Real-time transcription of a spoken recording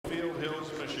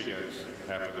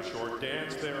After the short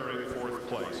dance, they are in 4th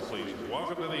place. Please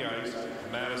welcome to the ice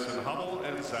Madison Hubbell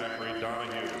and Zachary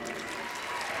Donohue.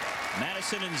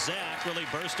 Madison and Zach really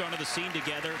burst onto the scene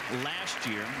together last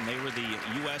year. They were the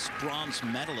U.S. bronze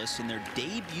medalists in their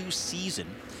debut season.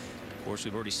 Of course,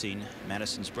 we've already seen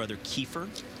Madison's brother Kiefer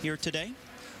here today.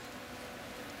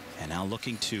 And now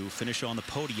looking to finish on the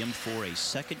podium for a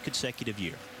 2nd consecutive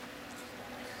year.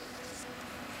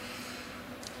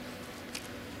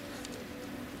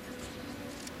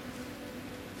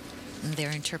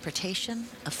 Their interpretation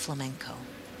of flamenco.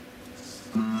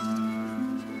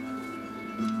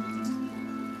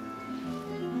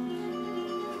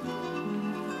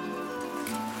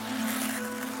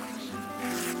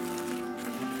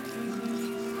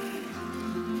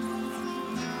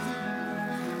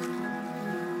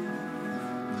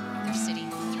 They're sitting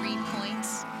 3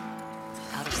 points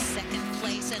out of 2nd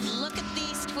place, and look at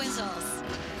these twizzles.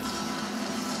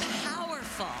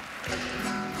 Powerful.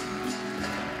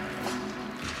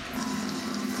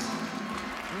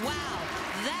 Wow,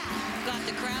 that got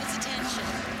the crowd's attention.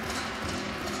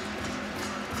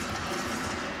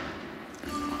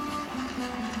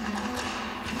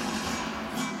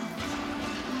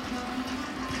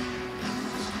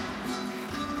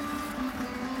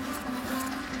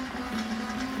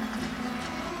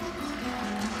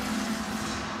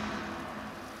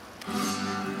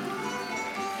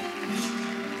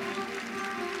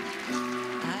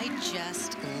 I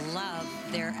just love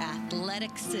their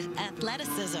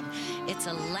athleticism. It's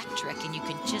electric, and you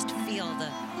can just feel the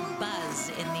buzz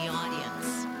in the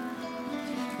audience.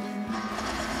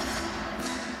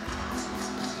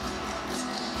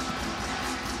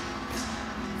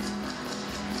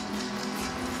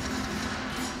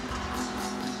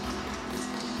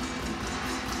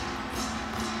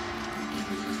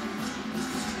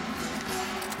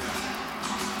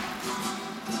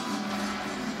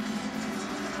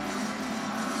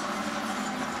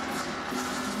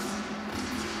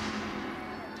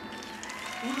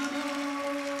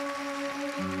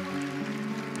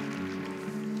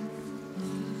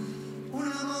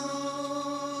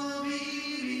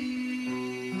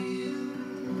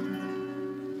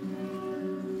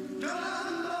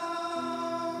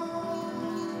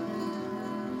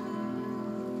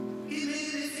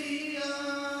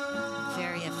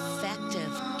 Very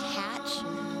effective catch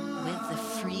with the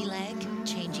free leg,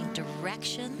 changing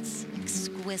directions.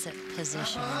 Exquisite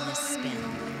position in this spin.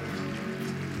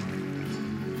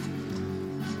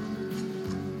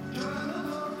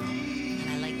 And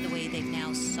I like the way they've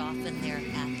now softened their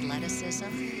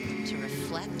athleticism to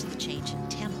reflect the change in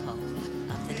tempo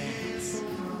of the dance.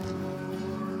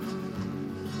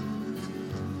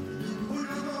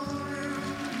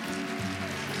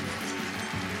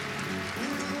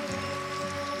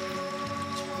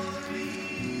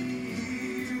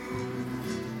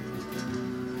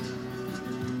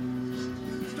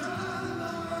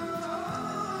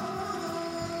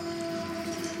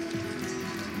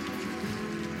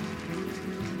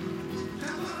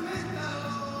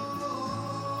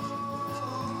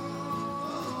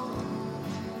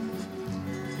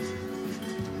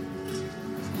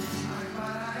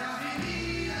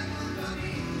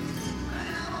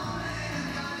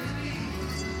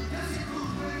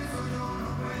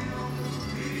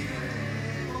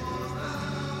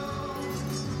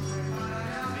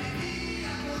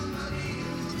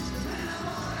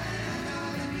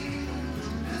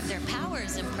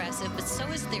 Is impressive, but so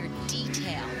is their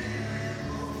detail.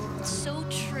 So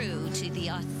true to the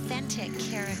authentic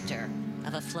character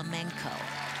of a flamenco.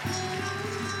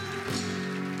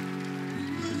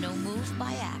 No move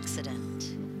by accident.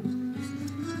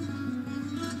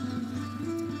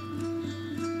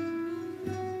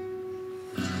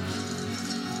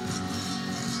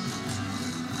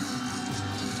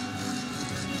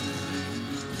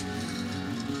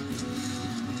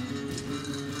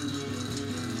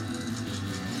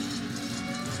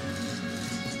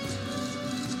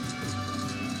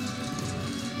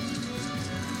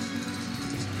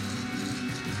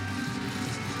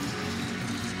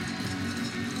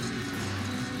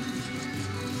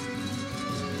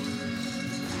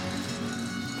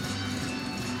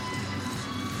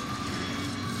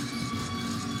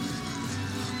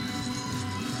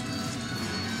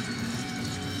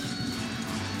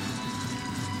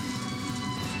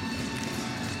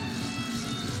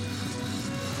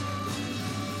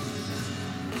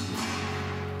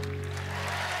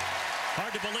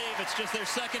 Hard to believe it's just their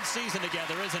 2nd season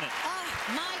together, isn't it? Oh,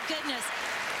 my goodness.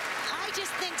 I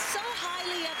just think so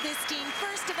highly of this team.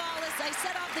 First of all, as I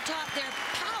said off the top, their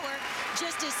power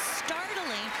just is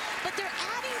startling, but they're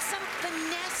adding some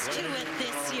finesse to it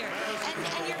this year. And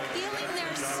you're feeling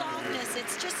their softness. It's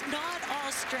It's just not all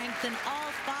strength and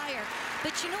all fire.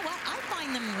 But you know what? I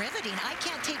find them riveting. I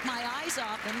can't take my eyes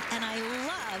off them, and I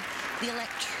love the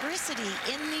electricity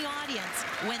in the audience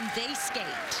when they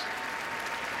skate.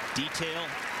 Detail,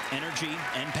 energy,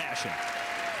 and passion.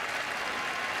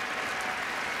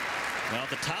 Well,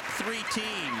 the top 3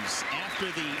 teams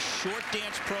after the short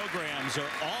dance programs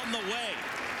are on the way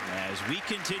as we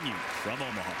continue from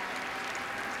Omaha.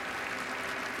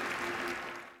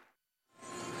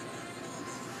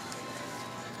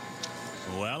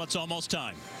 Well, it's almost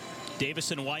time.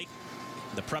 Davis and White,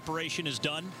 the preparation is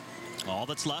done. All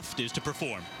that's left is to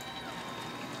perform.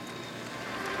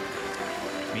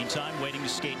 Meantime, waiting to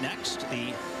skate next,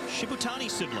 the Shibutani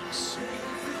siblings,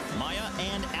 Maya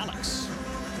and Alex.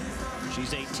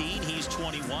 She's 18, he's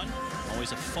 21.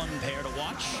 Always a fun pair to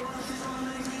watch.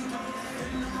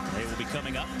 They will be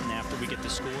coming up after we get the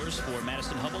scores for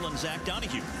Madison Hubbell and Zach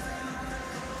Donohue,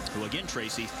 who again,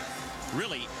 Tracy,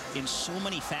 really in so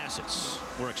many facets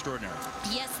were extraordinary.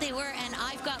 Yes, they were, and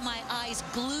I've got my eyes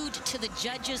glued to the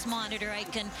judges' monitor. I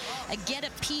can get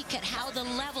a peek at how the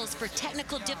levels for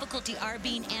technical difficulty are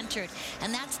being entered,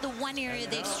 and that's the one area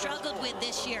they've struggled with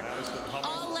this year.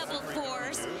 All level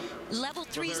 4s, level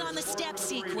 3s on the step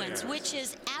sequence, which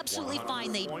is absolutely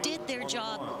fine. They did their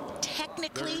job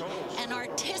technically and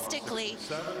artistically.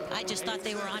 I just thought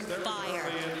they were on fire.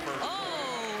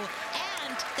 Oh,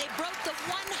 and they broke the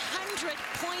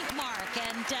 100-point mark,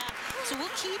 and so we'll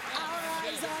keep our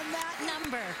eyes on that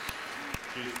number.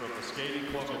 She's from the Skating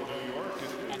Club of New York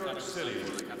in New York City,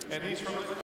 and he's from the